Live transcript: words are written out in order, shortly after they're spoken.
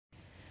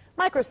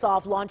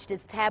Microsoft launched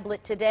its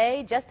tablet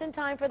today, just in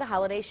time for the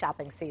holiday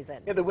shopping season.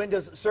 Yeah, the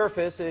Windows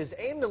Surface is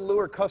aimed to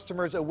lure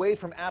customers away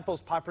from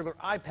Apple's popular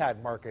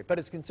iPad market. But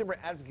as consumer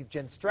advocate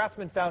Jen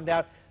Strathman found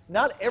out,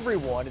 not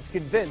everyone is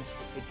convinced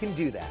it can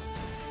do that.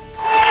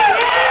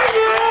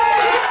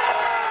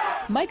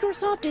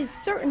 Microsoft is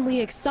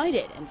certainly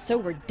excited, and so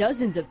were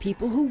dozens of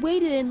people who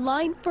waited in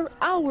line for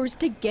hours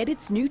to get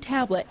its new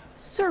tablet,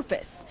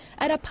 Surface,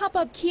 at a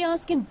pop-up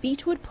kiosk in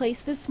Beechwood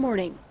Place this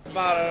morning.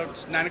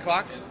 About 9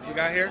 o'clock we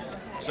got here,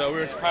 so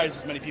we were surprised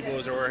as many people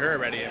as were here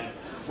already, and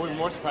we were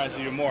more surprised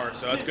even more,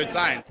 so that's a good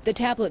sign. The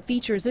tablet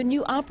features a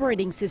new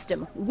operating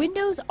system,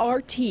 Windows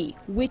RT,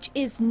 which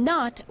is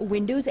not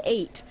Windows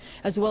 8,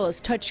 as well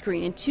as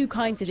touchscreen and two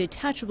kinds of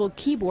detachable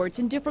keyboards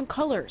in different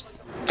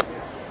colors.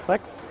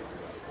 Click.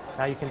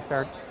 Now you can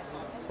start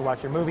to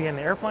watch your movie in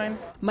the airplane.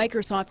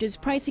 Microsoft is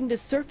pricing the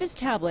Surface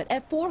tablet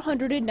at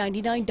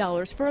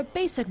 $499 for a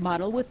basic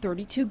model with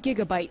 32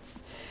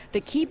 gigabytes.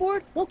 The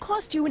keyboard will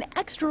cost you an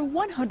extra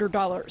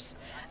 $100.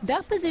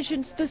 That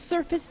positions the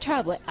Surface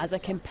tablet as a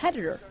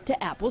competitor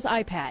to Apple's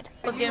iPad.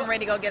 I was getting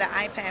ready to go get an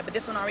iPad, but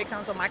this one already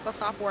comes with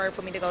Microsoft Word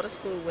for me to go to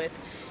school with.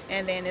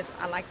 And then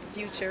I like the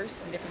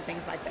features and different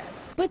things like that.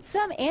 But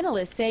some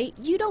analysts say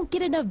you don't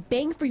get enough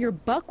bang for your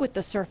buck with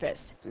the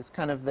Surface. It's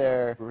kind of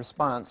their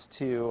response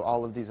to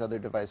all of these other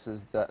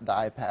devices, the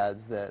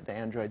iPads, the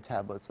Android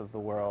tablets of the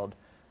world.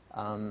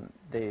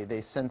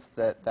 They sense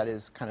that that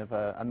is kind of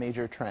a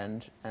major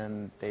trend,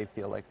 and they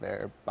feel like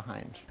they're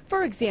behind.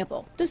 For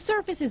example, the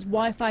Surface is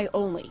Wi-Fi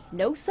only,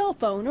 no cell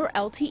phone or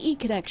LTE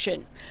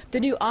connection.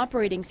 The new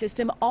operating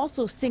system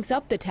also syncs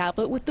up the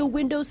tablet with the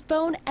Windows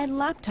Phone and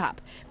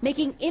laptop,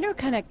 making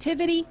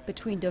interconnectivity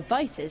between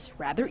devices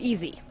rather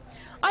easy.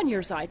 On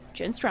your side,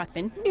 Jen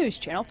Strathman, News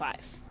Channel 5.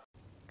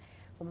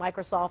 Well,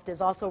 Microsoft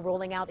is also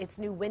rolling out its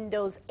new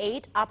Windows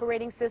 8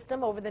 operating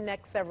system over the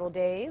next several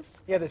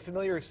days. Yeah, the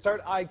familiar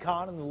start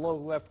icon in the lower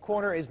left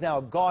corner is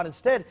now gone.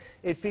 Instead,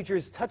 it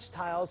features touch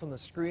tiles on the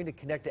screen to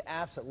connect to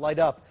apps that light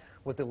up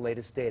with the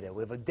latest data.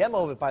 We have a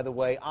demo of it, by the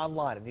way,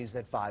 online at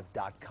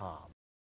newsnet5.com.